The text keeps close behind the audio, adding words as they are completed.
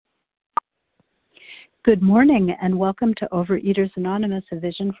Good morning and welcome to Overeaters Anonymous, a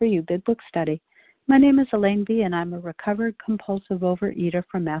Vision for You Big Book Study. My name is Elaine B. and I'm a recovered compulsive overeater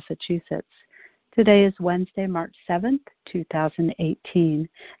from Massachusetts. Today is Wednesday, March 7th, 2018,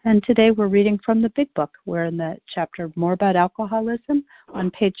 and today we're reading from the Big Book. We're in the chapter More About Alcoholism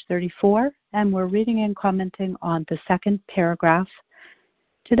on page 34, and we're reading and commenting on the second paragraph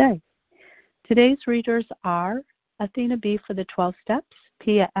today. Today's readers are Athena B. for the 12 Steps,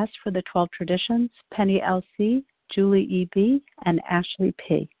 Pia S. for the 12 Traditions, Penny L.C., Julie E.B., and Ashley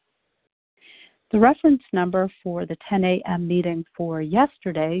P. The reference number for the 10 a.m. meeting for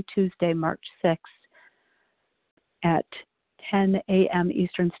yesterday, Tuesday, March 6th, at 10 a.m.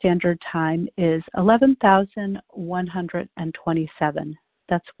 Eastern Standard Time is 11,127.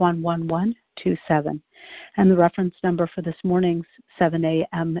 That's 11127. And the reference number for this morning's 7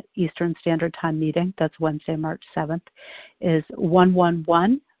 a.m. Eastern Standard Time meeting, that's Wednesday, March 7th, is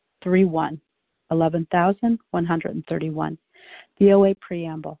 11131, 11,131. The OA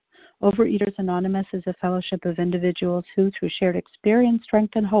Preamble. Overeaters Anonymous is a fellowship of individuals who, through shared experience,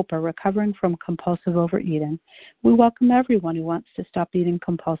 strength, and hope, are recovering from compulsive overeating. We welcome everyone who wants to stop eating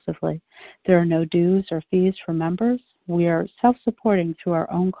compulsively. There are no dues or fees for members. We are self-supporting through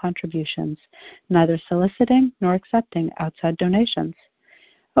our own contributions, neither soliciting nor accepting outside donations.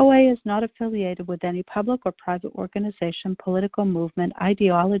 OA is not affiliated with any public or private organization, political movement,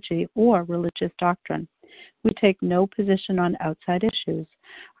 ideology, or religious doctrine. We take no position on outside issues.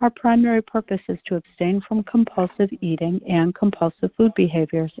 Our primary purpose is to abstain from compulsive eating and compulsive food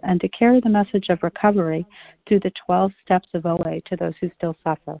behaviors and to carry the message of recovery through the 12 steps of OA to those who still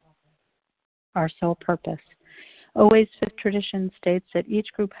suffer. Our sole purpose. OA's fifth tradition states that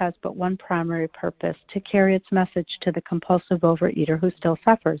each group has but one primary purpose, to carry its message to the compulsive overeater who still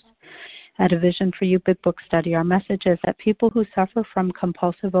suffers. At A Vision for You Big Book Study, our message is that people who suffer from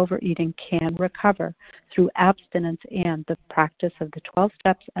compulsive overeating can recover through abstinence and the practice of the 12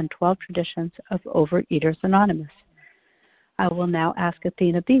 steps and 12 traditions of Overeaters Anonymous. I will now ask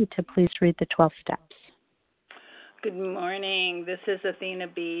Athena B. to please read the 12 steps. Good morning. This is Athena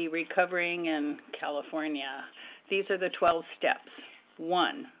B., recovering in California. These are the 12 steps.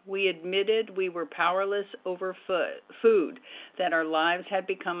 1. We admitted we were powerless over food, that our lives had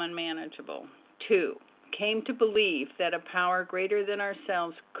become unmanageable. 2. Came to believe that a power greater than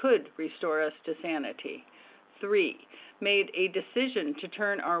ourselves could restore us to sanity. 3. Made a decision to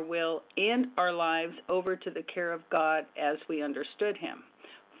turn our will and our lives over to the care of God as we understood Him.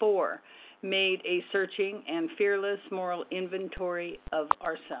 4. Made a searching and fearless moral inventory of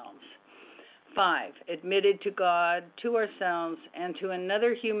ourselves. 5. Admitted to God, to ourselves, and to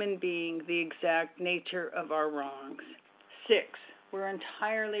another human being the exact nature of our wrongs. 6. We're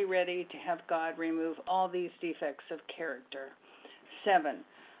entirely ready to have God remove all these defects of character. 7.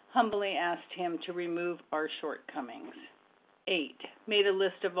 Humbly asked Him to remove our shortcomings. 8. Made a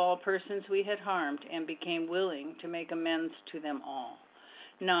list of all persons we had harmed and became willing to make amends to them all.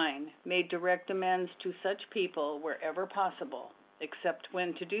 9. Made direct amends to such people wherever possible, except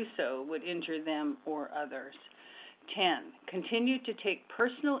when to do so would injure them or others. 10. Continued to take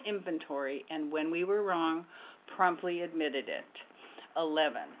personal inventory and when we were wrong, promptly admitted it.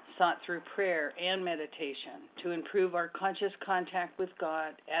 11. Sought through prayer and meditation to improve our conscious contact with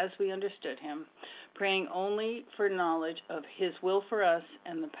God as we understood Him, praying only for knowledge of His will for us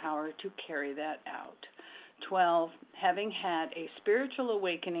and the power to carry that out. 12. Having had a spiritual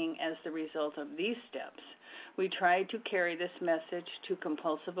awakening as the result of these steps, we tried to carry this message to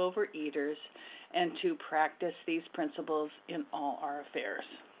compulsive overeaters and to practice these principles in all our affairs.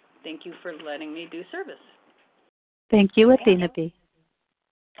 Thank you for letting me do service. Thank you, Athena B.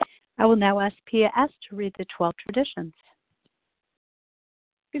 I will now ask Pia S. to read the 12 traditions.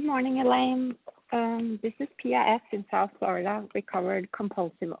 Good morning, Elaine. This is Pia S. in South Florida, recovered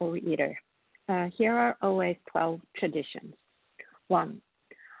compulsive overeater. Here are OA's 12 traditions. 1.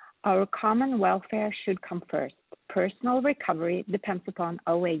 Our common welfare should come first. Personal recovery depends upon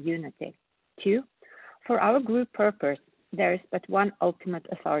OA unity. 2. For our group purpose, there is but one ultimate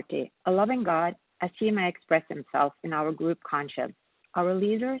authority, a loving God, as He may express Himself in our group conscience. Our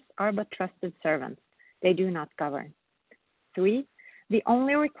leaders are but trusted servants. They do not govern. 3. The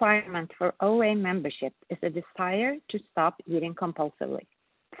only requirement for OA membership is a desire to stop eating compulsively.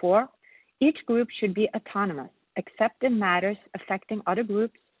 4. Each group should be autonomous, except in matters affecting other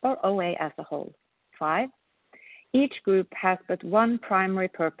groups or OA as a whole. 5. Each group has but one primary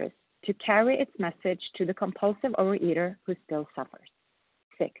purpose, to carry its message to the compulsive overeater who still suffers.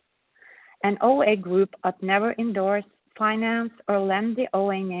 6. An OA group ought never endorse, finance, or lend the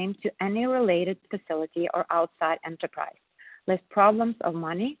OA name to any related facility or outside enterprise, lest problems of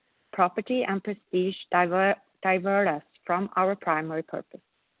money, property and prestige divert us from our primary purpose.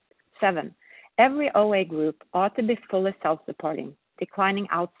 7. Every OA group ought to be fully self-supporting, declining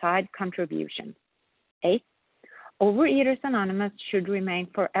outside contributions. 8. Overeaters Anonymous should remain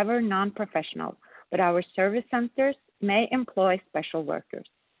forever non-professional, but our service centers may employ special workers.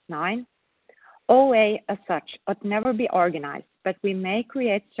 9. OA as such ought never be organized, but we may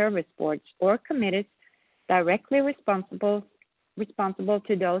create service boards or committees directly responsible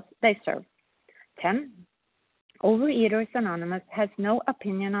to those they serve. 10. Overeaters Anonymous has no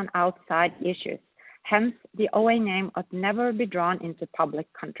opinion on outside issues. Hence, the OA name ought never be drawn into public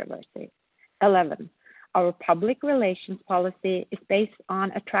controversy. 11. Our public relations policy is based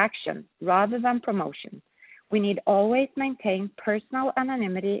on attraction rather than promotion. We need always maintain personal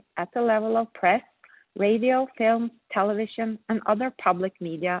anonymity at the level of press, radio, film, television, and other public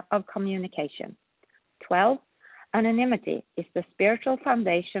media of communication. 12. Anonymity is the spiritual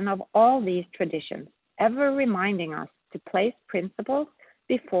foundation of all these traditions, ever reminding us to place principles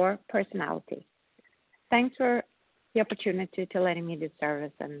before personality. Thanks for the opportunity to letting me do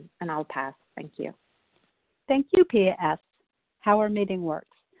service, and I'll pass. Thank you. Thank you, Pia S. How our meeting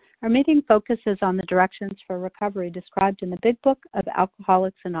works. Our meeting focuses on the directions for recovery described in the Big Book of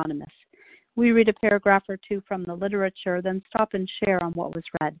Alcoholics Anonymous. We read a paragraph or two from the literature, then stop and share on what was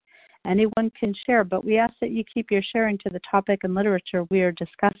read. Anyone can share, but we ask that you keep your sharing to the topic and literature we are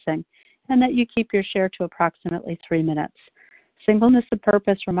discussing, and that you keep your share to approximately 3 minutes. Singleness of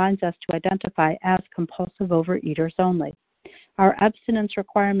purpose reminds us to identify as compulsive overeaters only. Our abstinence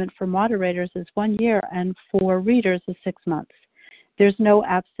requirement for moderators is 1 year, and for readers is 6 months. There's no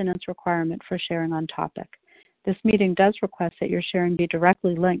abstinence requirement for sharing on topic. This meeting does request that your sharing be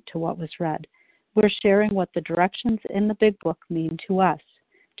directly linked to what was read. We're sharing what the directions in the Big Book mean to us.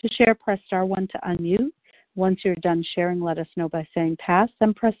 To share, press star 1 to unmute. Once you're done sharing, let us know by saying pass,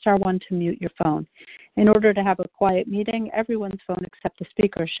 then press star 1 to mute your phone. In order to have a quiet meeting, everyone's phone except the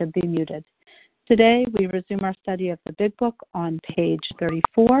speaker should be muted. Today, we resume our study of the Big Book on page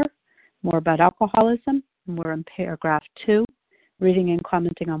 34, More About Alcoholism, and we're in paragraph 2, reading and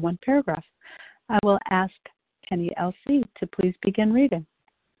commenting on one paragraph. I will ask Penny L.C. to please begin reading.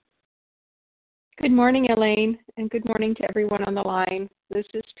 Good morning, Elaine, and good morning to everyone on the line. This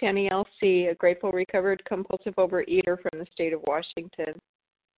is Penny L.C., a grateful recovered compulsive overeater from the state of Washington.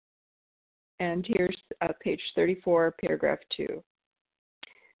 And here's page 34, paragraph 2.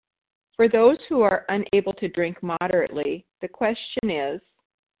 For those who are unable to drink moderately, the question is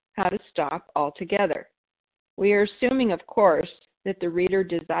how to stop altogether. We are assuming, of course, that the reader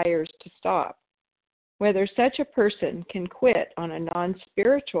desires to stop. Whether such a person can quit on a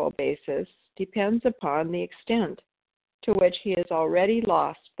non-spiritual basis depends upon the extent to which he has already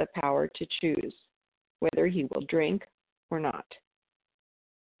lost the power to choose whether he will drink or not.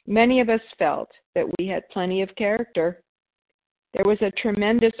 Many of us felt that we had plenty of character. There was a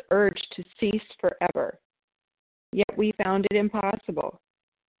tremendous urge to cease forever, yet we found it impossible.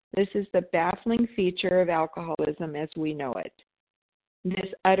 This is the baffling feature of alcoholism as we know it.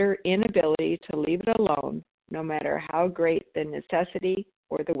 This utter inability to leave it alone, no matter how great the necessity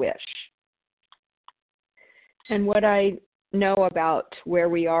or the wish. And what I know about where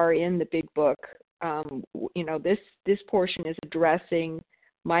we are in the Big Book, this portion is addressing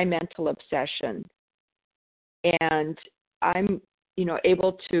my mental obsession. And I'm,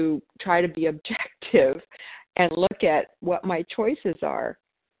 able to try to be objective and look at what my choices are.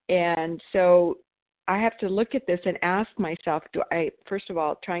 And so I have to look at this and ask myself, first of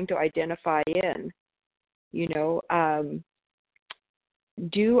all, trying to identify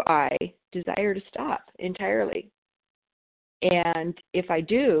do I desire to stop entirely? And if I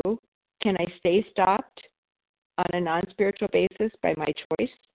do, can I stay stopped on a non-spiritual basis by my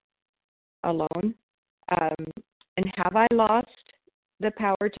choice alone? And have I lost the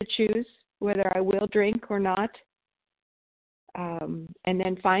power to choose whether I will drink or not? And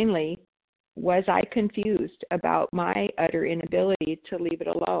then finally, was I confused about my utter inability to leave it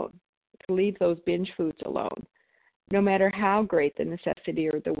alone, to leave those binge foods alone, no matter how great the necessity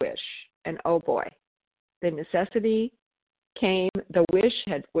or the wish? And oh boy, the necessity came, the wish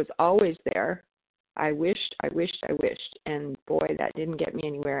was always there. I wished, and boy, that didn't get me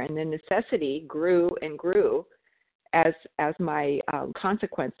anywhere. And the necessity grew and grew as my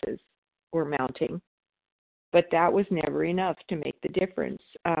consequences were mounting. But that was never enough to make the difference.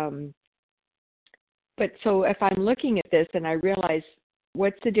 But so if I'm looking at this and I realize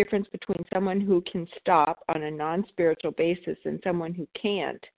what's the difference between someone who can stop on a non-spiritual basis and someone who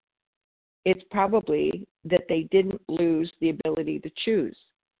can't, it's probably that they didn't lose the ability to choose.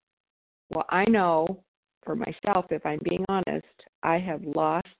 Well, I know for myself, if I'm being honest, I have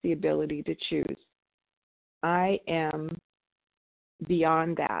lost the ability to choose. I am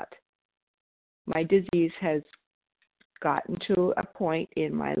beyond that. My disease has gotten to a point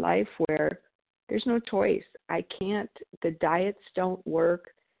in my life where there's no choice. I can't, the diets don't work,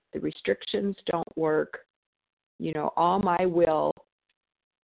 the restrictions don't work. All my will,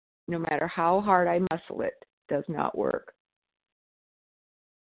 no matter how hard I muscle it, does not work.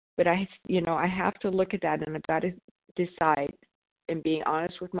 But I have to look at that, and I've got to decide, and being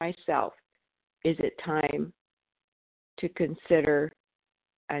honest with myself, is it time to consider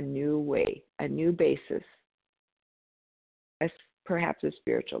a new way, a new basis, perhaps a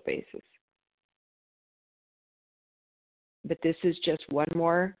spiritual basis. But this is just one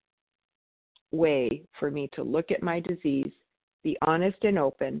more way for me to look at my disease, be honest and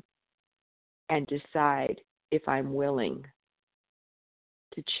open, and decide if I'm willing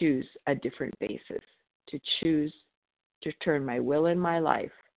to choose a different basis, to choose to turn my will and my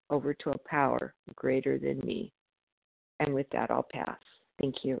life over to a power greater than me. And with that, I'll pass.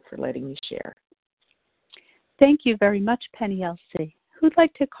 Thank you for letting me share. Thank you very much, Penny L.C. Who'd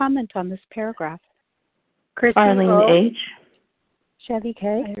like to comment on this paragraph? Arlene H. Chevy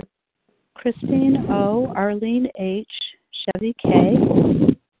K. Christine O. Arlene H. Chevy K.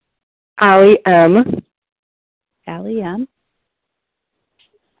 Allie M. Allie M.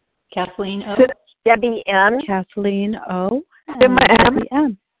 Kathleen O. Debbie M. Kathleen O. Emma M. Debbie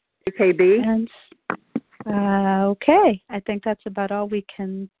M. KB. And okay, I think that's about all we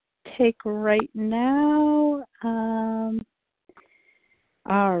can take right now.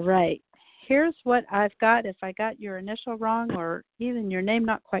 All right. Here's what I've got. If I got your initial wrong or even your name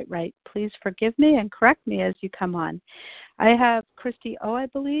not quite right, please forgive me and correct me as you come on. I have Christy O, I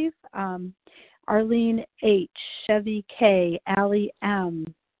believe, Arlene H, Chevy K, Allie M,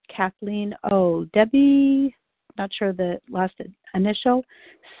 Kathleen O, Debbie, not sure the last initial,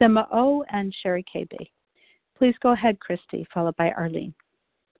 Sima O, and Sherry KB. Please go ahead, Christy, followed by Arlene.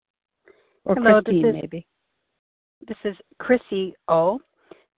 Or Hello, Christine, maybe. This is Chrissy O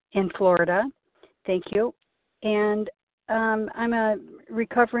in Florida. Thank you. And I'm a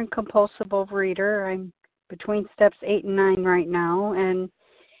recovering compulsive overeater. I'm between steps 8 and 9 right now. And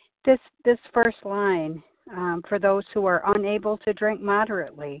this first line, for those who are unable to drink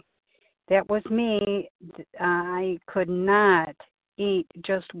moderately, that was me. I could not eat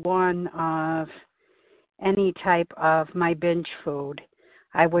just one of any type of my binge food.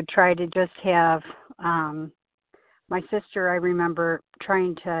 I would try to just have, my sister, I remember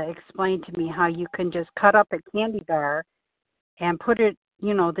trying to explain to me how you can just cut up a candy bar and put it,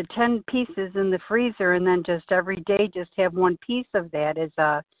 the 10 pieces in the freezer, and then just every day just have one piece of that as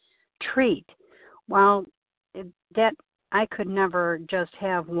a treat. Well, that I could never just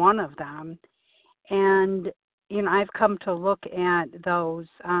have one of them. And, I've come to look at those,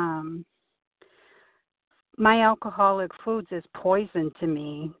 my alcoholic foods is poison to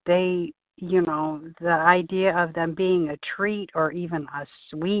me. They, the idea of them being a treat or even a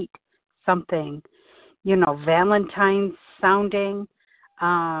sweet something, Valentine's sounding,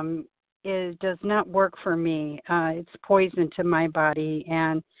 it does not work for me. It's poison to my body.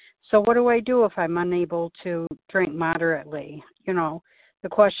 And so what do I do if I'm unable to drink moderately? The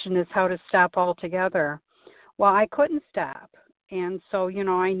question is how to stop altogether. Well, I couldn't stop. And so,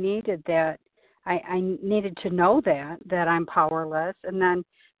 I needed that. I needed to know that I'm powerless, and then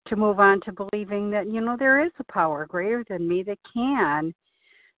to move on to believing that, there is a power greater than me that can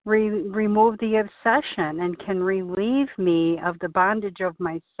remove the obsession and can relieve me of the bondage of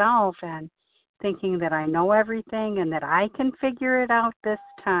myself and thinking that I know everything and that I can figure it out this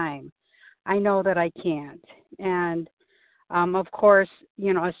time. I know that I can't. And, of course,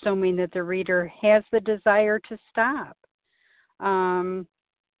 assuming that the reader has the desire to stop.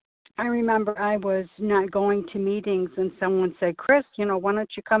 I remember I was not going to meetings and someone said, Chris, why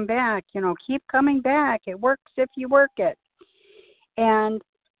don't you come back? Keep coming back. It works if you work it. And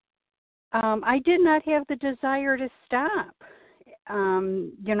I did not have the desire to stop,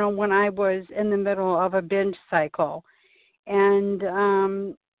 when I was in the middle of a binge cycle. And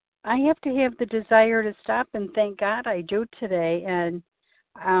I have to have the desire to stop, and thank God I do today. And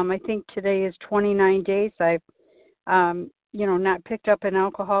I think today is 29 days I've not picked up an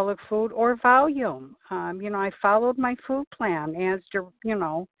alcoholic food or volume. I followed my food plan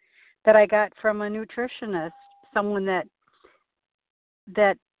that I got from a nutritionist, someone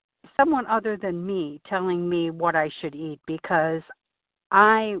other than me telling me what I should eat, because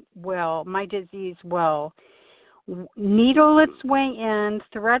my disease will needle its way in,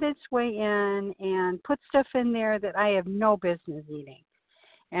 thread its way in, and put stuff in there that I have no business eating.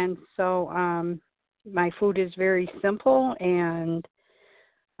 And so, my food is very simple, and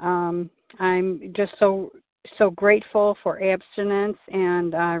I'm just so grateful for abstinence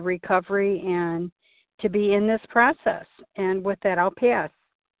and recovery and to be in this process. And with that, I'll pass.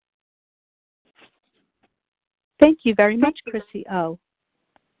 Thank you very much, Chrissy O.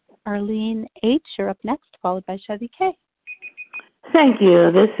 Arlene H., you're up next, followed by Chevy K. Thank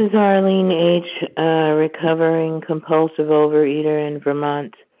you. This is Arlene H., recovering compulsive overeater in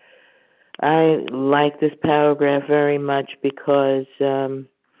Vermont. I like this paragraph very much because I'm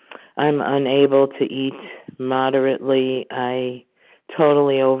unable to eat moderately. I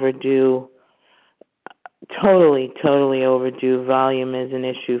totally overdo. Volume is an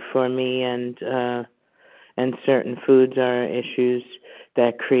issue for me, and certain foods are issues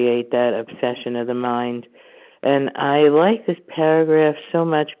that create that obsession of the mind. And I like this paragraph so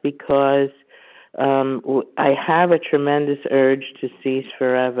much because I have a tremendous urge to cease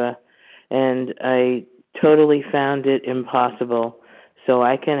forever, and I totally found it impossible. So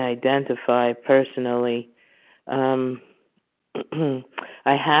I can identify personally. I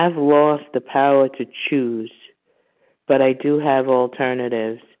have lost the power to choose, but I do have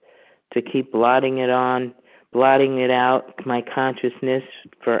alternatives to keep blotting it out, my consciousness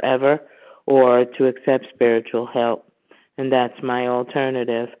forever, or to accept spiritual help. And that's my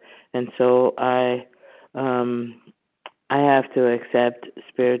alternative. And so I have to accept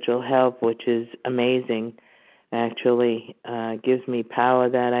spiritual help, which is amazing. Actually, gives me power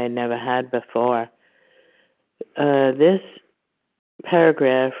that I never had before. This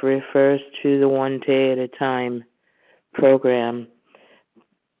paragraph refers to the One Day at a Time program.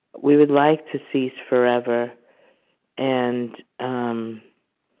 We would like to cease forever. And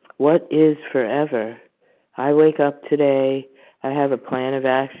what is forever? I wake up today. I have a plan of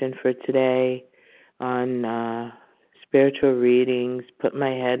action for today on spiritual readings, put my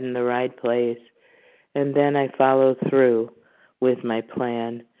head in the right place, and then I follow through with my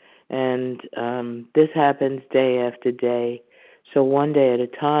plan. And this happens day after day. So one day at a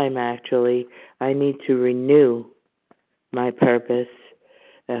time, actually, I need to renew my purpose,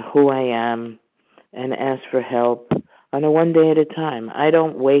 who I am, and ask for help on a one day at a time. I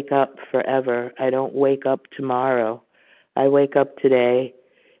don't wake up forever. I don't wake up tomorrow. I wake up today,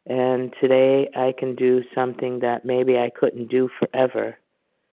 and today I can do something that maybe I couldn't do forever.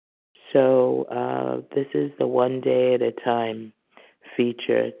 So this is the one day at a time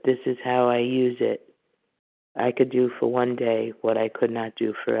feature. This is how I use it. I could do for one day what I could not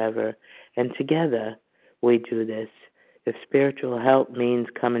do forever. And together we do this. If spiritual help means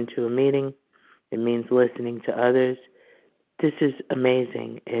coming to a meeting, it means listening to others. This is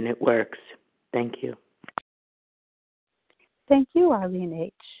amazing, and it works. Thank you. Thank you, Arlene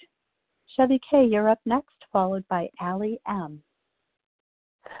H. Chevy K., you're up next, followed by Allie M.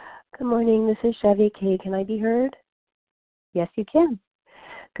 Good morning. This is Chevy K. Can I be heard? Yes, you can.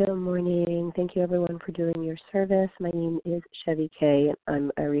 Good morning. Thank you, everyone, for doing your service. My name is Chevy K.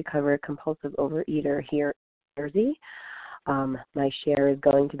 I'm a recovered compulsive overeater here in Jersey. My share is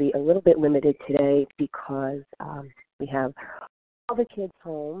going to be a little bit limited today because we have all the kids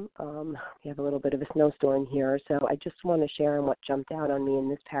home. We have a little bit of a snowstorm here, so I just want to share on what jumped out on me in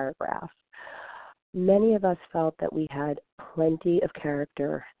this paragraph. Many of us felt that we had plenty of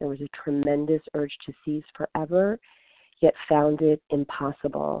character. There was a tremendous urge to cease forever, yet found it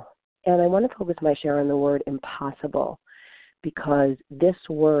impossible. And I want to focus my share on the word impossible, because this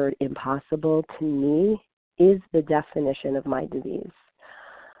word impossible to me is the definition of my disease.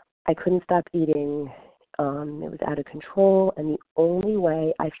 I couldn't stop eating. It was out of control, and the only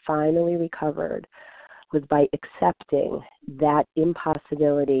way I finally recovered was by accepting that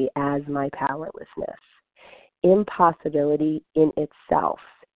impossibility as my powerlessness. Impossibility in itself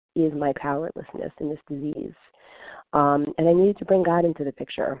is my powerlessness in this disease. And I needed to bring God into the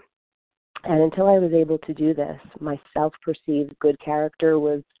picture. And until I was able to do this, my self-perceived good character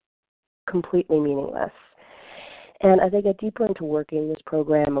was completely meaningless. And as I get deeper into working this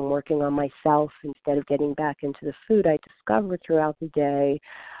program and working on myself instead of getting back into the food, I discover throughout the day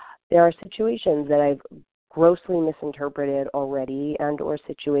there are situations that I've grossly misinterpreted already, and or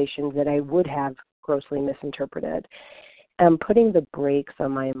situations that I would have grossly misinterpreted. And putting the brakes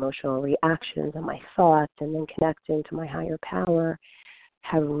on my emotional reactions and my thoughts and then connecting to my higher power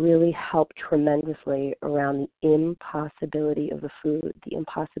have really helped tremendously around the impossibility of the food, the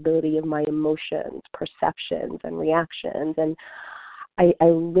impossibility of my emotions, perceptions, and reactions. And I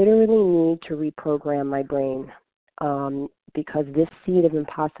literally need to reprogram my brain because this seed of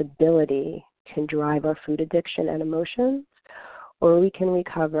impossibility can drive our food addiction and emotions, or we can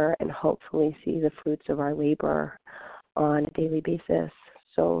recover and hopefully see the fruits of our labor on a daily basis.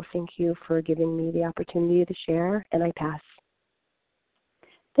 So thank you for giving me the opportunity to share, and I pass.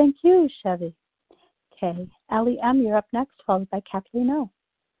 Thank you, Chevy. Okay, Allie M., you're up next, followed by Kathleen O.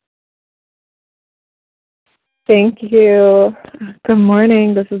 Thank you. Good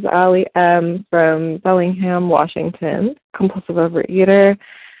morning. This is Allie M. from Bellingham, Washington, compulsive overeater.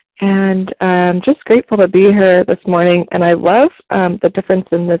 And I'm just grateful to be here this morning. And I love the difference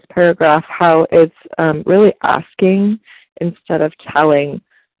in this paragraph, how it's really asking instead of telling.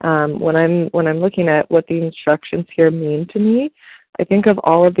 When I'm looking at what the instructions here mean to me, I think of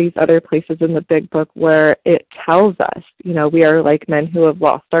all of these other places in the big book where it tells us, we are like men who have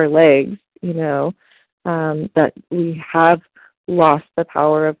lost our legs, that we have lost the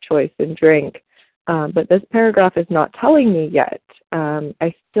power of choice in drink. But this paragraph is not telling me yet.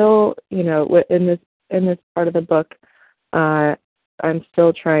 I still, in this part of the book, I'm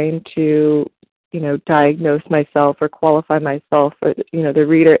still trying to, diagnose myself or qualify myself, or, the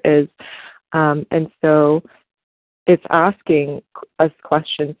reader is. And so it's asking us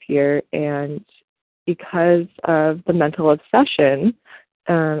questions here. And because of the mental obsession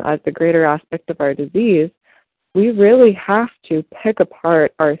as the greater aspect of our disease, we really have to pick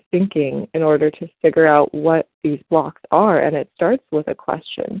apart our thinking in order to figure out what these blocks are, and it starts with a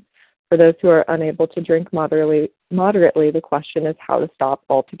question. For those who are unable to drink moderately, the question is how to stop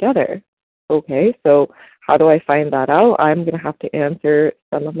altogether. Okay, so how do I find that out? I'm going to have to answer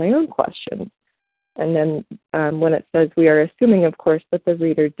some of my own questions. And then when it says we are assuming, of course, that the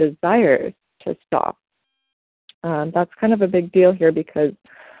reader desires to stop. That's kind of a big deal here because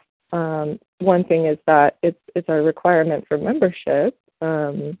one thing is that it's our requirement for membership,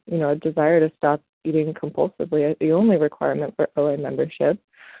 a desire to stop eating compulsively, the only requirement for OA membership.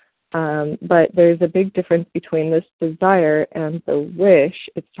 But there's a big difference between this desire and the wish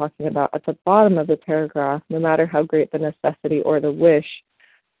it's talking about at the bottom of the paragraph. No matter how great the necessity or the wish,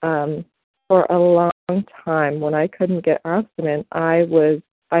 for a long time when I couldn't get abstinent, I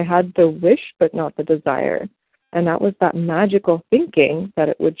had the wish but not the desire. And that was that magical thinking that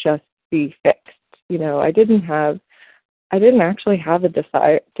it would just be fixed. I didn't actually have a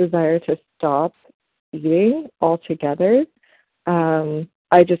desire to stop eating altogether.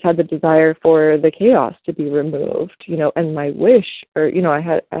 I just had the desire for the chaos to be removed, and my wish, or I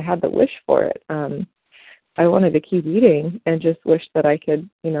had the wish for it. I wanted to keep eating and just wish that I could,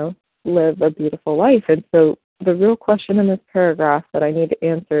 live a beautiful life. And so the real question in this paragraph that I need to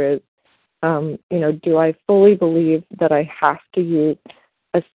answer is, do I fully believe that I have to use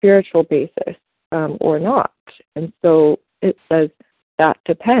a spiritual basis or not? And so it says that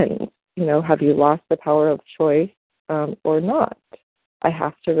depends. Have you lost the power of choice or not? I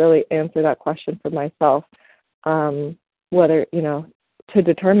have to really answer that question for myself, whether, to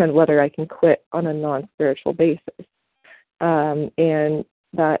determine whether I can quit on a non-spiritual basis. And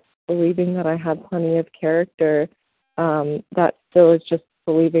that believing that I have plenty of character, that still is just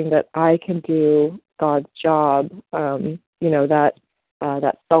believing that I can do God's job, that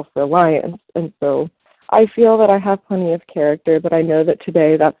self-reliance. And so I feel that I have plenty of character, but I know that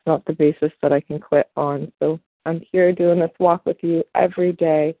today that's not the basis that I can quit on. So I'm here doing this walk with you every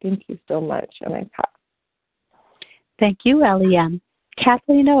day. Thank you so much, and I pass. Thank you, Allie M.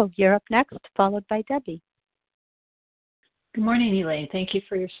 Kathleen O., you're up next, followed by Debbie. Good morning, Elaine. Thank you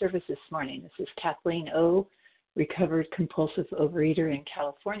for your service this morning. This is Kathleen O., recovered compulsive overeater in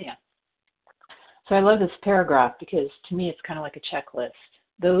California. So I love this paragraph because to me it's kind of like a checklist.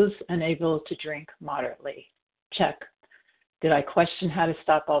 Those unable to drink moderately. Check. Did I question how to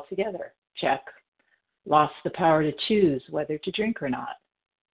stop altogether? Check. Lost the power to choose whether to drink or not.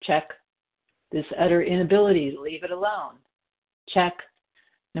 Check. This utter inability to leave it alone. Check.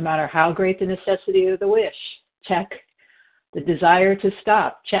 No matter how great the necessity or the wish. Check. The desire to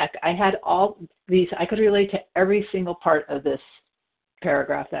stop. Check. I had all these, I could relate to every single part of this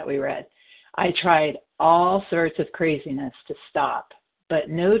paragraph that we read. I tried all sorts of craziness to stop, but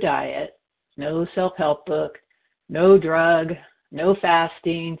no diet, no self-help book, no drug, no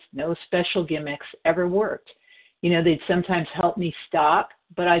fasting, no special gimmicks ever worked. They'd sometimes help me stop,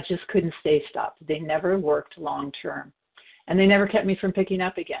 but I just couldn't stay stopped. They never worked long term, and they never kept me from picking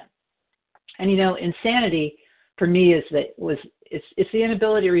up again. And insanity for me is it's the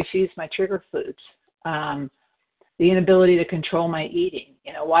inability to refuse my trigger foods, the inability to control my eating.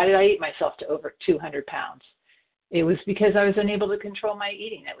 Why did I eat myself to over 200 pounds? It was because I was unable to control my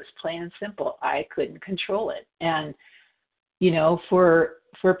eating. It was plain and simple. I couldn't control it. And for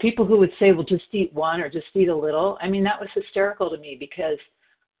people who would say, well, just eat one or just eat a little, that was hysterical to me because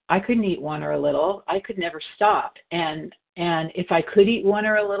I couldn't eat one or a little. I could never stop. And if I could eat one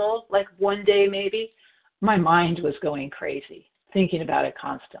or a little, like one day maybe, my mind was going crazy, thinking about it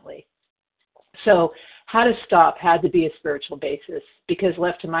constantly. So how to stop had to be a spiritual basis, because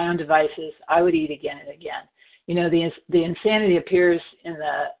left to my own devices, I would eat again and again. You know, the insanity appears in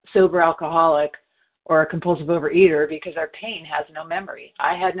the sober alcoholic or a compulsive overeater because our pain has no memory.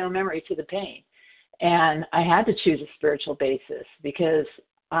 I had no memory to the pain. And I had to choose a spiritual basis because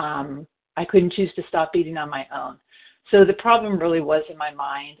I couldn't choose to stop eating on my own. So the problem really was in my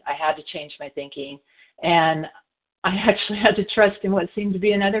mind. I had to change my thinking. And I actually had to trust in what seemed to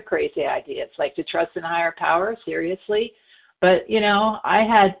be another crazy idea. It's like to trust in a higher power, seriously. But, you know, I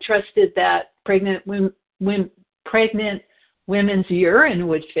had trusted that pregnant women's urine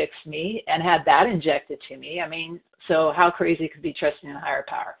would fix me and had that injected to me. I mean, so how crazy could be trusting in a higher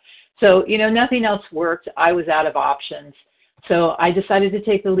power? So, you know, nothing else worked. I was out of options. So I decided to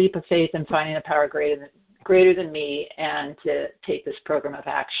take the leap of faith in finding a power greater than me and to take this program of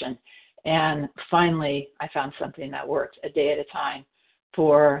action. And finally, I found something that worked a day at a time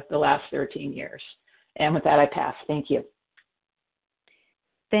for the last 13 years. And with that, I pass. Thank you.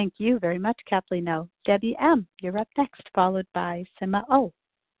 Thank you very much, Kathleen O. Debbie M., you're up next, followed by Sima O.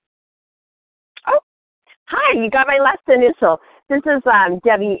 Oh, hi, you got my last initial. This is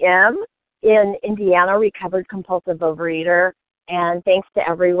Debbie M. in Indiana, recovered compulsive overeater, and thanks to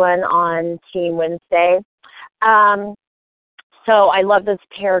everyone on Team Wednesday. So I love this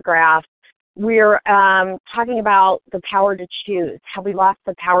paragraph. We're talking about the power to choose, how we lost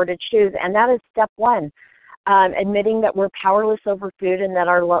the power to choose, and that is step one. Admitting that we're powerless over food and that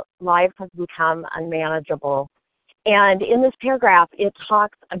our lives have become unmanageable. And in this paragraph, it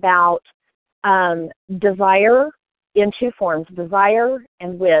talks about desire in two forms, desire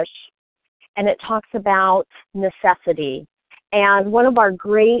and wish, and it talks about necessity. And one of our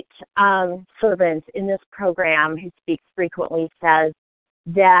great servants in this program who speaks frequently says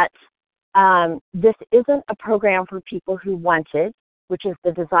that this isn't a program for people who want it, which is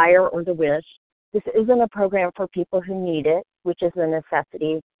the desire or the wish. This isn't a program for people who need it, which is a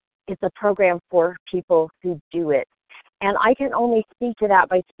necessity. It's a program for people who do it. And I can only speak to that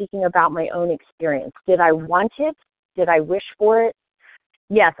by speaking about my own experience. Did I want it? Did I wish for it?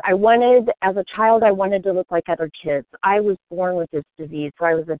 Yes, as a child, I wanted to look like other kids. I was born with this disease, so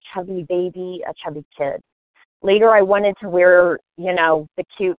I was a chubby baby, a chubby kid. Later, I wanted to wear, you know, the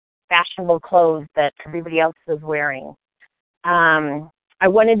cute, fashionable clothes that everybody else was wearing. I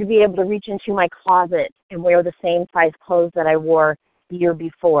wanted to be able to reach into my closet and wear the same size clothes that I wore the year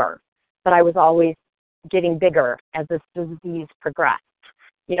before, but I was always getting bigger as this disease progressed.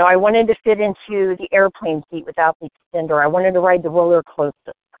 You know, I wanted to fit into the airplane seat without the extender. I wanted to ride the roller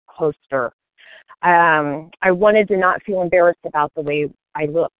coaster. I wanted to not feel embarrassed about the way I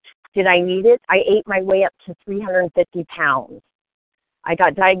looked. Did I need it? I ate my way up to 350 pounds. I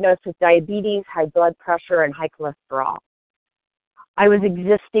got diagnosed with diabetes, high blood pressure, and high cholesterol. I was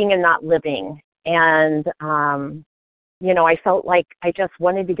existing and not living. And, you know, I felt like I just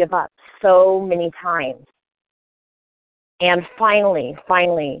wanted to give up so many times. And finally,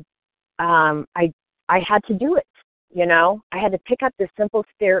 I had to do it, you know. I had to pick up this simple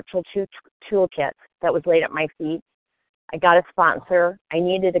spiritual toolkit that was laid at my feet. I got a sponsor. I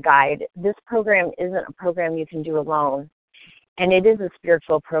needed a guide. This program isn't a program you can do alone. And it is a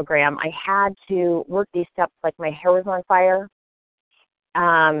spiritual program. I had to work these steps like my hair was on fire.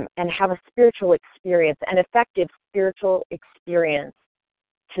 And have a spiritual experience, an effective spiritual experience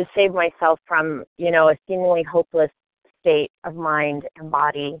to save myself from, you know, a seemingly hopeless state of mind and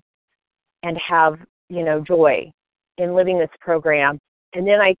body and have, you know, joy in living this program. And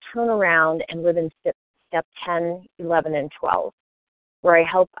then I turn around and live in step 10, 11, and 12, where I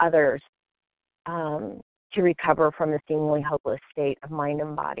help others to recover from the seemingly hopeless state of mind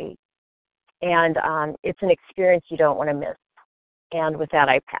and body. And it's an experience you don't want to miss. And with that,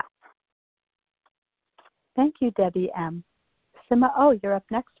 I pass. Thank you, Debbie M. Sima O., you're up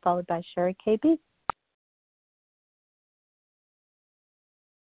next, followed by Sherry KB.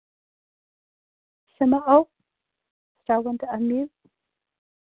 Sima O., star one to unmute.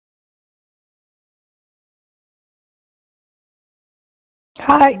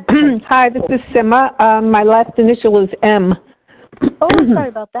 Hi, hi. This is Sima. My last initial is M. Oh, sorry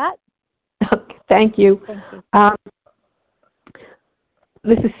about that. Thank you. Thank you.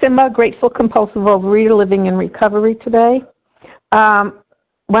 This is Sima, grateful compulsive overeater living in recovery today.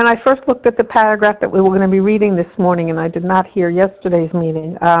 When I first looked at the paragraph that we were going to be reading this morning, and I did not hear yesterday's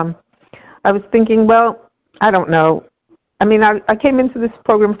meeting, I was thinking, well, I don't know. I mean, I came into this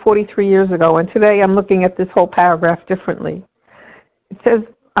program 43 years ago, and today I'm looking at this whole paragraph differently. It says,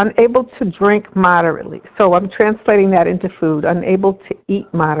 unable to drink moderately. So I'm translating that into food, unable to eat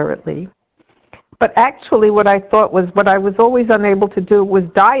moderately. But actually what I thought was what I was always unable to do was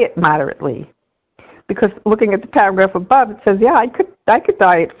diet moderately. because looking at the paragraph above, it says, yeah, I could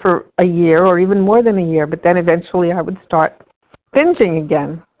diet for a year or even more than a year, but then eventually I would start binging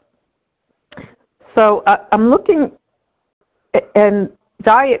again. So I'm looking, and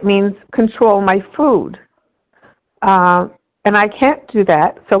diet means control my food, and I can't do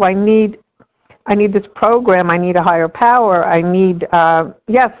that. So I need this program. I need a higher power. I need,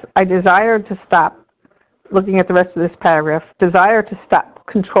 yes, I desire to stop. Looking at the rest of this paragraph, desire to stop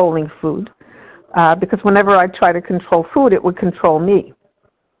controlling food, because whenever I try to control food, it would control me.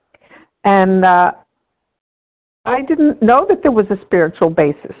 And I didn't know that there was a spiritual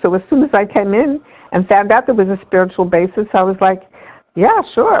basis. So as soon as I came in and found out there was a spiritual basis, I was like, yeah,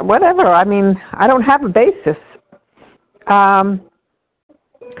 sure, whatever. I mean, I don't have a basis. I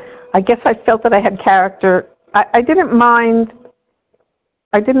guess I felt that I had character. I didn't mind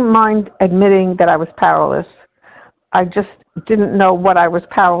admitting that I was powerless. I just didn't know what I was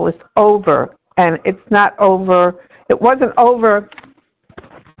powerless over. And it wasn't over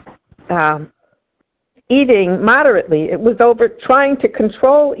eating moderately. It was over trying to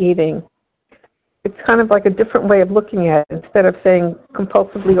control eating. It's kind of like a different way of looking at it. Instead of saying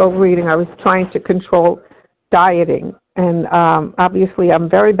compulsively overeating, I was trying to control dieting. And obviously I'm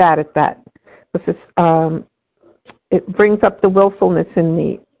very bad at that. It brings up the willfulness in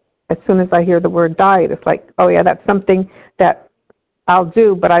me. As soon as I hear the word diet, it's like, oh yeah, that's something that I'll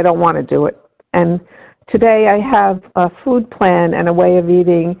do, but I don't want to do it. And today I have a food plan and a way of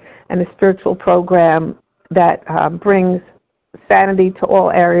eating and a spiritual program that brings sanity to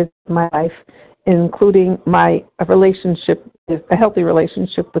all areas of my life, including a healthy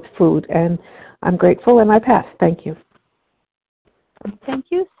relationship with food. And I'm grateful, and I pass. Thank you. Thank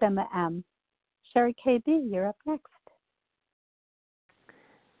you, Sima M. Sherry KB, you're up next.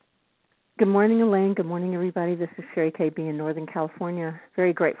 Good morning, Elaine. Good morning, everybody. This is Sherry KB in Northern California.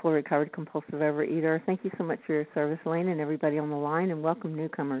 Very grateful, recovered compulsive overeater. Thank you so much for your service, Elaine, and everybody on the line, and welcome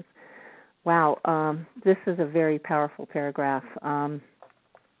newcomers. Wow, this is a very powerful paragraph.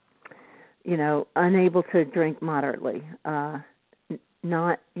 Unable to drink moderately, can't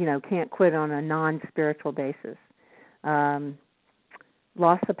quit on a non-spiritual basis.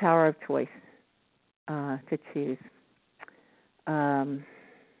 Lost the power of choice to choose.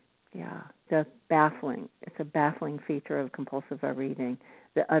 It's a baffling feature of compulsive overeating,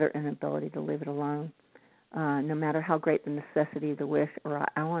 the utter inability to leave it alone, no matter how great the necessity, the wish, or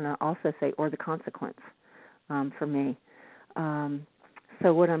I want to also say, or the consequence for me.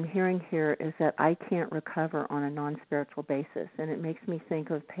 So what I'm hearing here is that I can't recover on a non-spiritual basis, and it makes me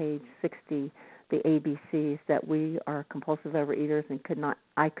think of page 60, the ABCs, that we are compulsive overeaters and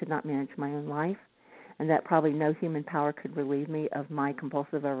I could not manage my own life, and that probably no human power could relieve me of my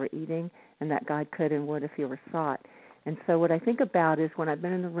compulsive overeating, and that God could and would if he were sought. And so what I think about is when I've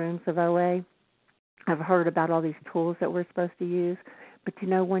been in the rooms of OA, I've heard about all these tools that we're supposed to use. But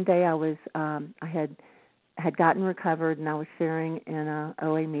one day I had gotten recovered, and I was sharing in a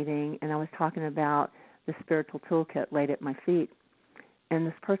OA meeting, and I was talking about the spiritual toolkit laid at my feet. And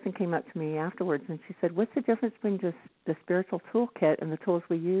this person came up to me afterwards, and she said, "What's the difference between just the spiritual toolkit and the tools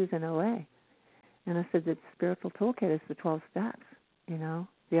we use in OA?" And I said, the spiritual toolkit is the 12 steps.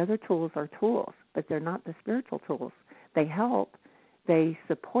 The other tools are tools, but they're not the spiritual tools. They help, they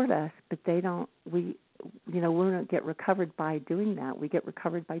support us, but we don't get recovered by doing that. We get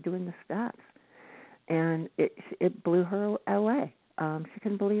recovered by doing the steps. And it blew her away. She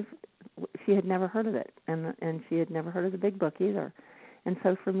couldn't believe she had never heard of it, and she had never heard of the Big Book either. And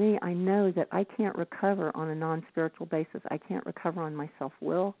so for me, I know that I can't recover on a non-spiritual basis. I can't recover on my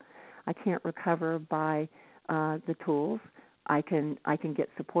self-will. I can't recover by the tools. I can get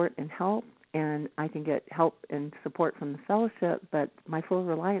support and help, and I can get help and support from the fellowship, but my full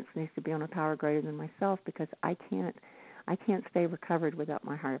reliance needs to be on a power greater than myself, because I can't stay recovered without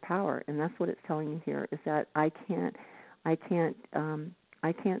my higher power. And that's what it's telling me here, is that I can't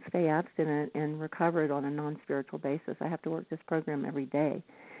stay abstinent and recovered on a non-spiritual basis. I have to work this program every day.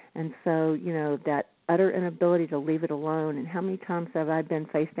 And so, that utter inability to leave it alone, and how many times have I been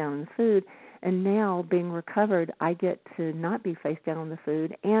face down in the food, and now being recovered, I get to not be face down on the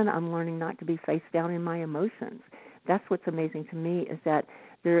food, and I'm learning not to be face down in my emotions. That's what's amazing to me, is that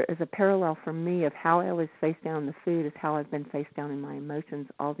there is a parallel for me of how I was face down in the food is how I've been face down in my emotions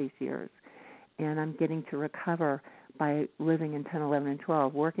all these years. And I'm getting to recover by living in 10, 11, and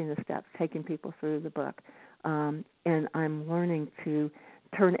 12, working the steps, taking people through the book. And I'm learning to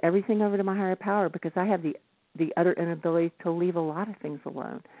turn everything over to my higher power, because I have the utter inability to leave a lot of things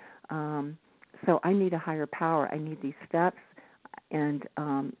alone. So I need a higher power. I need these steps and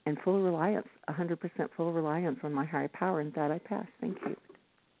full reliance, 100% full reliance on my higher power, and that I pass. Thank you.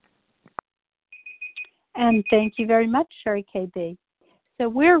 And thank you very much, Sherry KB. So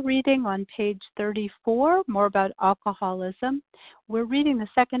we're reading on page 34, More About Alcoholism. We're reading the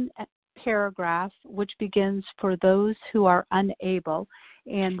second paragraph, which begins, for those who are unable,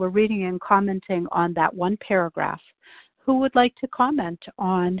 and we're reading and commenting on that one paragraph. Who would like to comment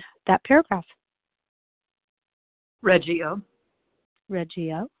on that paragraph? Reggie O.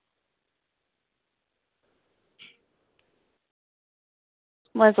 Reggie O.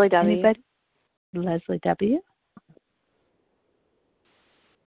 Leslie W. Anybody? Leslie W.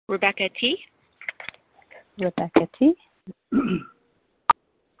 Rebecca T. Rebecca T.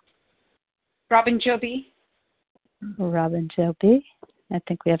 Robin Joby. Robin Joby. I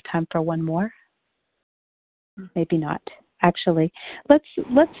think we have time for one more. Maybe not. Actually, let's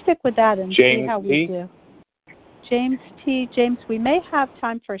stick with that and James see how T. we do. James T. James, we may have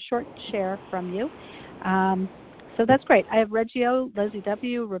time for a short share from you. So that's great. I have Reggie O, Leslie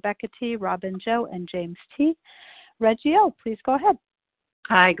W., Rebecca T., Robin Joe, and James T. Reggie O, please go ahead.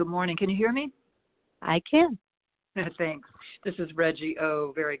 Hi, good morning. Can you hear me? I can. Thanks. This is Reggie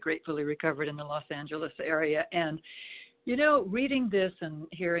O, very gratefully recovered in the Los Angeles area. And, you know, reading this and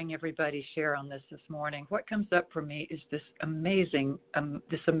hearing everybody share on this morning, what comes up for me is this amazing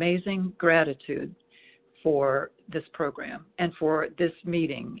gratitude for this program and for this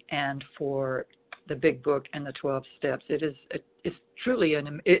meeting and for the big book and the 12 steps. It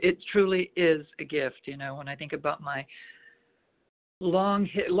truly is a gift. You know, when I think about my long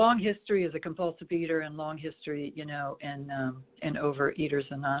history as a compulsive eater and long history, you know, in Overeaters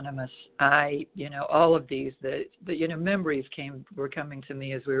Anonymous, all of these, the memories were coming to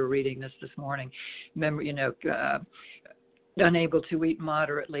me as we were reading this morning. Unable to eat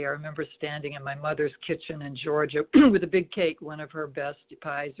moderately. I remember standing in my mother's kitchen in Georgia with a big cake, one of her best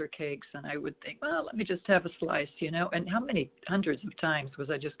pies or cakes, and I would think, well, let me just have a slice, you know. And how many hundreds of times was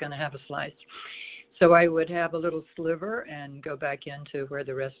I just going to have a slice? So I would have a little sliver and go back into where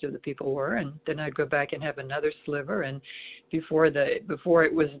the rest of the people were, and then I'd go back and have another sliver. And before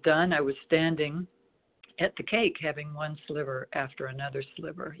it was done, I was standing at the cake having one sliver after another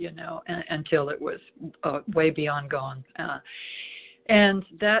sliver, you know, until it was way beyond gone. And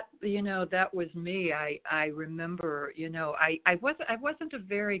that, you know, that was me. I remember, you know, I wasn't a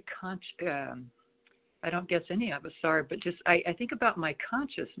very I don't guess any of us are, but just I think about my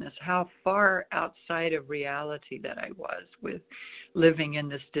consciousness, how far outside of reality that I was with living in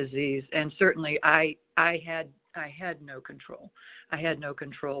this disease. And certainly I had no control. I had no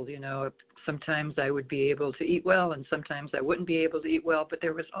control, you know. Sometimes I would be able to eat well and sometimes I wouldn't be able to eat well, but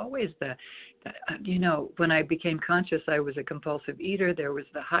there was always you know, when I became conscious I was a compulsive eater, there was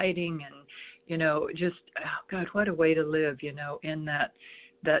the hiding and, you know, just, oh God, what a way to live, you know, in that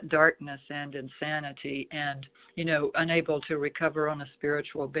darkness and insanity and, you know, unable to recover on a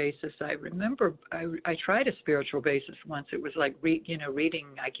spiritual basis. I remember I tried a spiritual basis once. It was like, reading,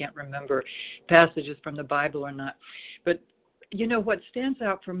 I can't remember passages from the Bible or not, but you know, what stands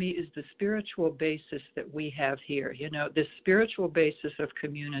out for me is the spiritual basis that we have here. You know, this spiritual basis of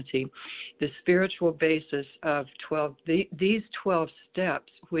community, the spiritual basis of these 12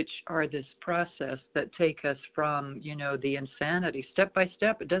 steps, which are this process that take us from, you know, the insanity step by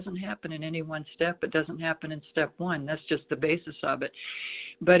step. It doesn't happen in any one step. It doesn't happen in step one. That's just the basis of it.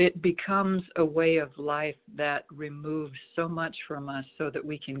 But it becomes a way of life that removes so much from us so that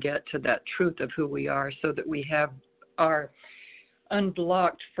we can get to that truth of who we are, so that we are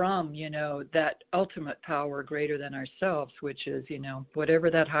unblocked from, you know, that ultimate power greater than ourselves, which is, you know,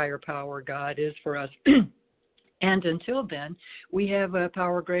 whatever that higher power God is for us. And until then, we have a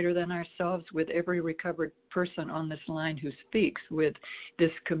power greater than ourselves with every recovered person on this line who speaks, with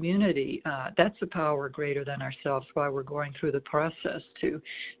this community. That's a power greater than ourselves while we're going through the process to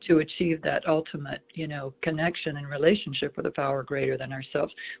achieve that ultimate, you know, connection and relationship with a power greater than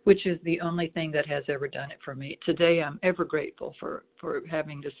ourselves, which is the only thing that has ever done it for me. Today, I'm ever grateful for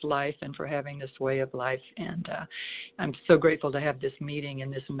having this life and for having this way of life. And I'm so grateful to have this meeting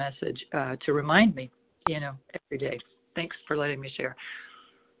and this message to remind me, you know, every day. Thanks for letting me share.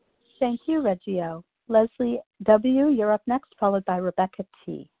 Thank you, Reggie O. Leslie W., you're up next, followed by Rebecca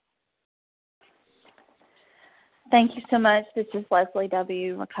T. Thank you so much. This is Leslie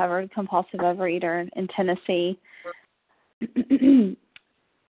W., recovered compulsive overeater in Tennessee.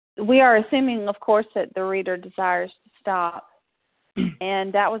 We are assuming, of course, that the reader desires to stop.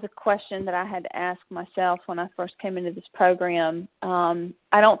 And that was a question that I had to ask myself when I first came into this program.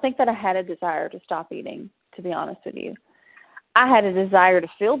 I don't think that I had a desire to stop eating, to be honest with you. I had a desire to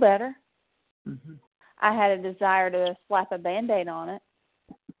feel better. Mm-hmm. I had a desire to slap a Band-Aid on it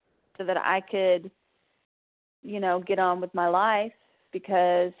so that I could, you know, get on with my life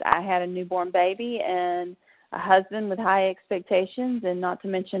because I had a newborn baby and a husband with high expectations, and not to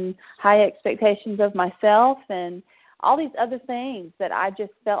mention high expectations of myself and all these other things that I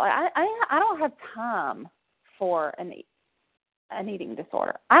just felt like I don't have time for an eating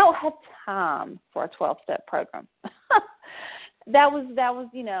disorder. I don't have time for a 12-step program. That was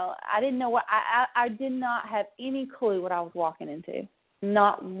I didn't know what I did not have any clue what I was walking into.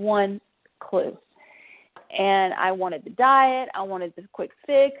 Not one clue. And I wanted the diet, I wanted the quick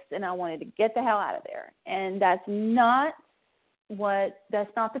fix, and I wanted to get the hell out of there. And that's not the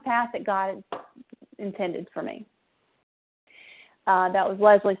path that God intended for me. That was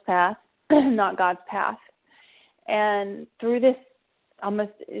Leslie's path, not God's path. And through this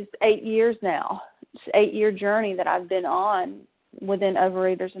it's 8 years now, this 8-year journey that I've been on within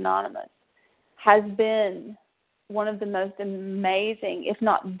Overeaters Anonymous has been one of the most amazing, if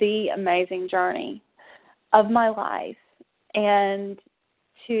not the amazing journey of my life. And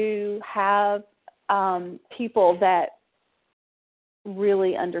to have people that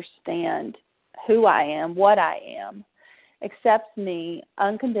really understand who I am, what I am, accepts me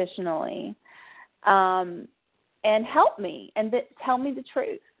unconditionally, and help me and tell me the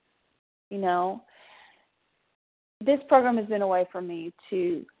truth. This program has been a way for me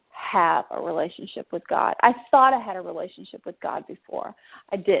to have a relationship with God. I thought I had a relationship with God before.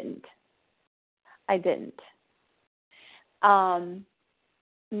 I didn't.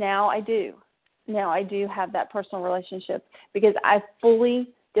 Now I do. Now I do have that personal relationship because I fully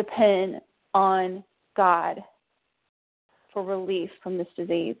depend on God for relief from this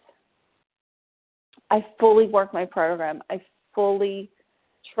disease. I fully work my program. I fully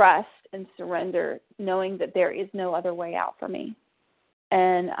trust and surrender, knowing that there is no other way out for me.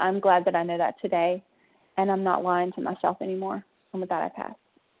 And I'm glad that I know that today, and I'm not lying to myself anymore. And with that, I pass.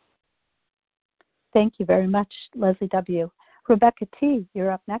 Thank you very much, Leslie W. Rebecca T.,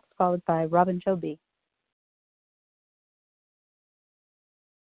 you're up next, followed by Robin Joby.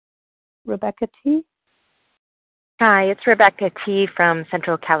 Rebecca T.? Hi, it's Rebecca T. from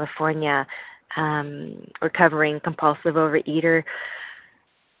Central California, recovering compulsive overeater.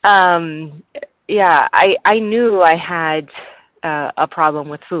 I knew I had a problem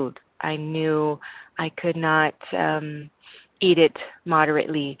with food. I knew I could not eat it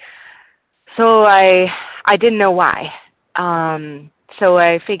moderately. So I didn't know why. So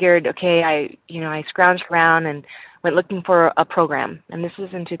I figured, okay, I scrounged around and went looking for a program, and this was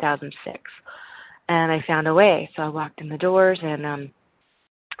in 2006. And I found a way. So I walked in the doors, and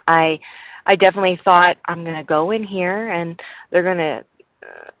I definitely thought, I'm going to go in here, and they're going to,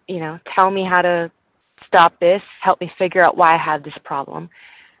 tell me how to stop this, help me figure out why I have this problem.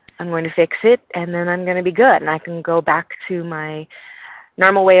 I'm going to fix it, and then I'm going to be good, and I can go back to my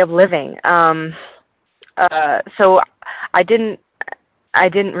normal way of living. So I didn't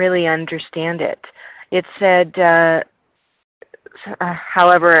really understand it. It said,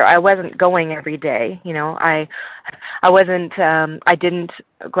 however, I wasn't going every day. I didn't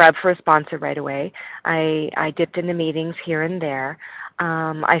grab for a sponsor right away. I dipped into meetings here and there.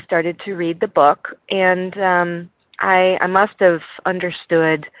 I started to read the book, and I must have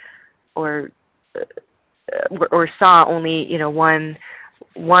understood or saw only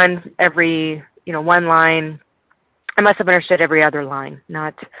one every one line. I must have understood every other line,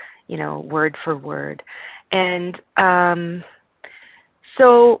 not word for word. And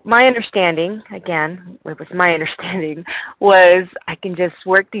so my understanding, again, it was my understanding, was I can just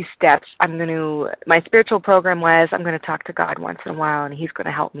work these steps. My spiritual program was I'm going to talk to God once in a while, and He's going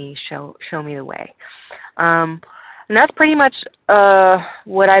to help me, show me the way. And that's pretty much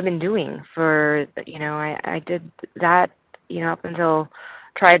what I've been doing for, I did that, up until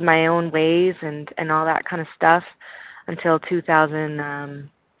tried my own ways and all that kind of stuff until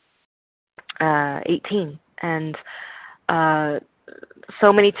 2018. And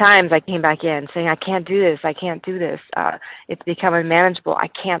so many times I came back in saying, I can't do this. It's become unmanageable. I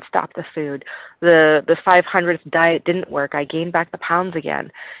can't stop the food. The 500th diet didn't work. I gained back the pounds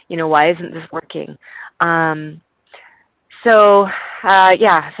again. Why isn't this working? So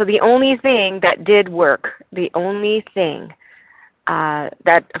the only thing that did work, the only thing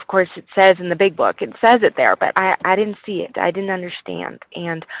that, of course, it says in the big book, it says it there, but I didn't see it. I didn't understand.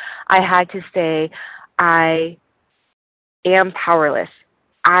 And I had to say, I am powerless.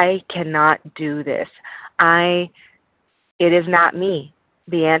 I cannot do this. It is not me.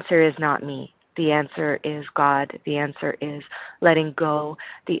 The answer is not me. The answer is God. The answer is letting go.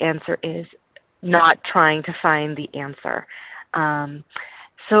 The answer is not trying to find the answer.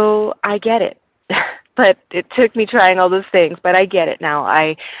 So I get it. but it took me trying all those things. But I get it now.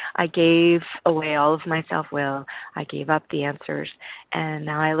 I gave away all of my self-will. I gave up the answers, and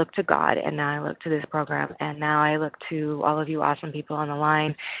now I look to God, and now I look to this program, and now I look to all of you awesome people on the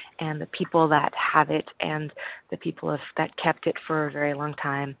line, and the people that have it, and the people that kept it for a very long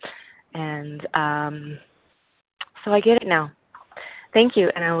time. And so I get it now. Thank you,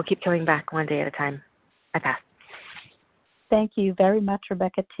 and I will keep coming back one day at a time. I pass. Thank you very much,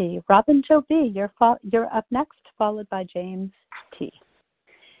 Rebecca T. Robin Jo B., you're up next, followed by James T.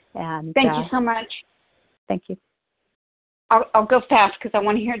 And thank you so much. Thank you. I'll go fast because I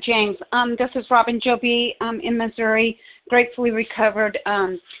want to hear James. This is Robin Jo B. In Missouri, gratefully recovered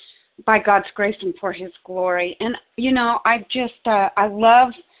by God's grace and for His glory. And I just I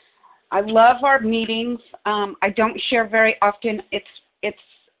love our meetings. I don't share very often.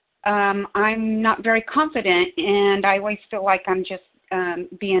 I'm not very confident, and I always feel like I'm just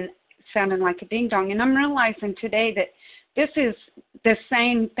sounding like a ding dong. And I'm realizing today that this is the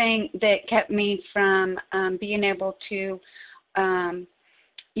same thing that kept me from being able to,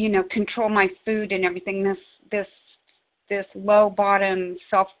 control my food and everything. This low bottom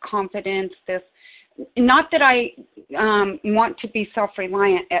self-confidence. Not that I want to be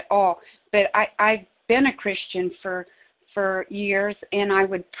self-reliant at all, but I've been a Christian for years, and I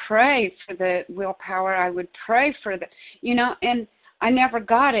would pray for the willpower. I would pray for and I never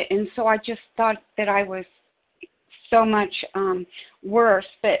got it. And so I just thought that I was so much worse.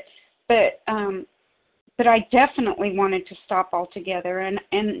 But I definitely wanted to stop altogether. And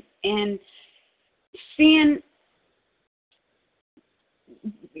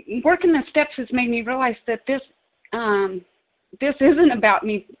working the steps has made me realize that this isn't about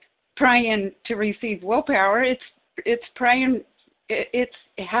me praying to receive willpower. It's praying. It's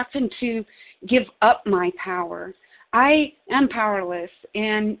having to give up my power. I am powerless,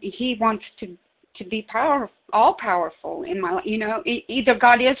 and He wants to be all powerful in my life. Either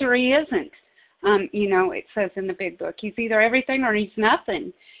God is or He isn't. It says in the Big Book, He's either everything or He's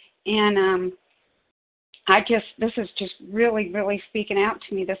nothing. And this is just really, really speaking out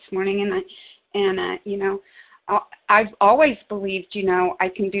to me this morning. I've always believed, I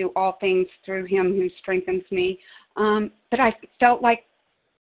can do all things through Him who strengthens me. But I felt like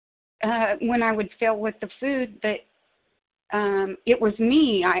when I would fail with the food that it was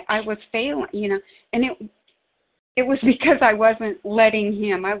me. I was failing, and it was because I wasn't letting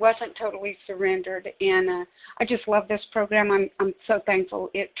Him. I wasn't totally surrendered. And I just love this program. I'm so thankful.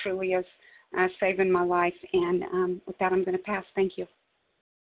 It truly is saving my life. And with that, I'm going to pass. Thank you.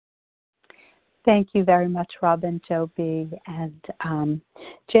 Thank you very much, Robin Jo B. And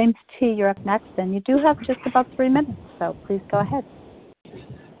James T., you're up next, and you do have just about 3 minutes, so please go ahead.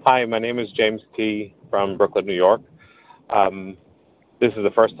 Hi, my name is James T. from Brooklyn, New York. This is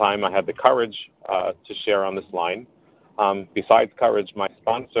the first time I had the courage to share on this line. Besides courage, my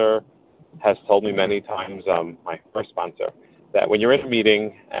sponsor has told me many times, my first sponsor, that when you're in a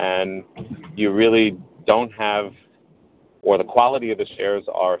meeting and you really don't have, or the quality of the shares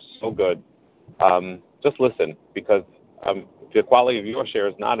are so good, just listen, because if the quality of your share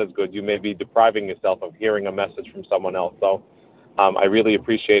is not as good, you may be depriving yourself of hearing a message from someone else. So I really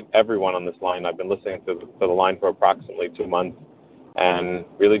appreciate everyone on this line. I've been listening to the line for approximately 2 months and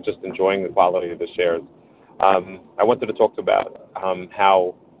really just enjoying the quality of the shares. I wanted to talk about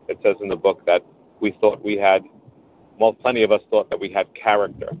how it says in the book that we thought we had, well, plenty of us thought that we had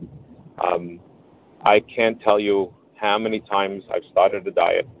character. I can't tell you how many times I've started a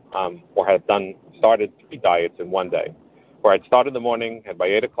diet or have started 3 diets in one day, where I'd start in the morning and by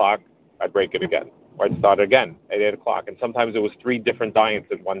 8 o'clock, I'd break it again. Or I'd start again at 8 o'clock. And sometimes it was 3 different diets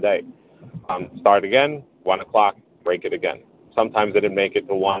in one day. Start again, 1 o'clock, break it again. Sometimes I didn't make it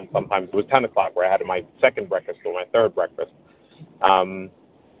to 1. Sometimes it was 10 o'clock where I had my second breakfast or my third breakfast.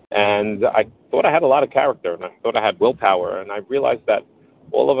 And I thought I had a lot of character, and I thought I had willpower. And I realized that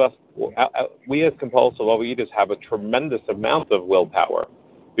all of us, we as compulsive overeaters have a tremendous amount of willpower,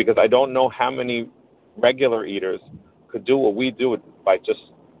 because I don't know how many regular eaters could do what we do by just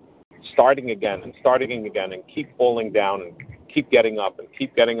starting again and keep falling down and keep getting up and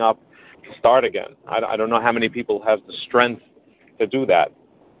keep getting up to start again. I don't know how many people have the strength to do that.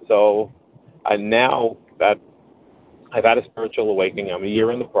 So now that I've had a spiritual awakening, I'm a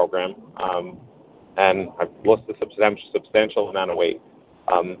year in the program, and I've lost a substantial amount of weight.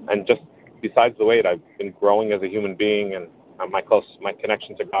 And just besides the weight, I've been growing as a human being, and my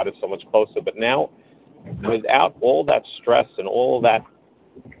connection to God is so much closer. But now, without all that stress and all that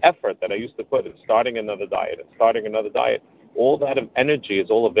effort that I used to put in starting another diet, all that energy is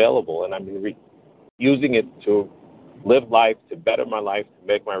all available, and I'm using it to live life, to better my life, to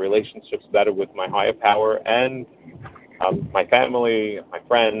make my relationships better with my higher power and my family, my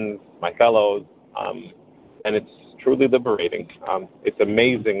friends, my fellows, and it's truly liberating. It's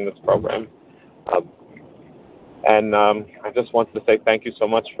amazing, this program. And I just wanted to say thank you so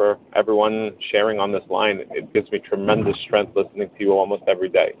much for everyone sharing on this line. It gives me tremendous strength listening to you almost every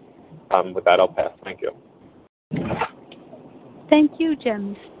day. With that, I'll pass. Thank you. Thank you,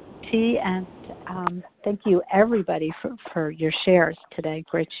 James T., and thank you, everybody, for your shares today.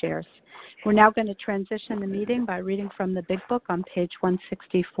 Great shares. We're now going to transition the meeting by reading from the Big Book on page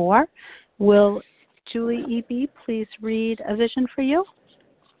 164. Will Julie E.B. please read A Vision for You?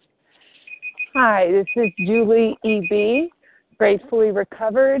 Hi, this is Julie E.B., gratefully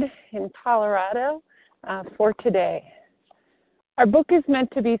recovered in Colorado for today. Our book is meant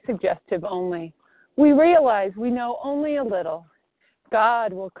to be suggestive only. We realize we know only a little.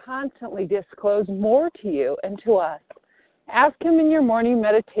 God will constantly disclose more to you and to us. Ask Him in your morning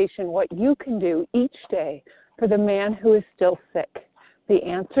meditation what you can do each day for the man who is still sick. The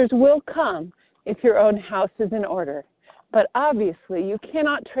answers will come if your own house is in order. But obviously, you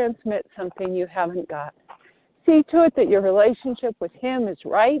cannot transmit something you haven't got. See to it that your relationship with Him is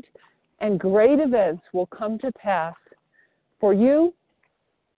right, and great events will come to pass for you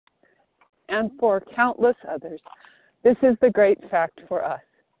and for countless others. This is the great fact for us.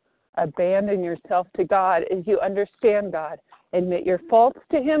 Abandon yourself to God as you understand God. Admit your faults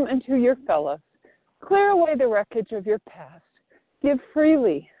to Him and to your fellows. Clear away the wreckage of your past. Give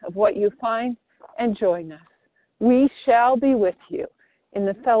freely of what you find and join us. We shall be with you in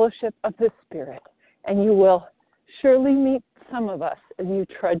the fellowship of the Spirit, and you will surely meet some of us as you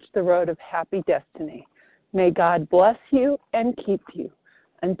trudge the road of happy destiny. May God bless you and keep you.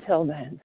 Until then.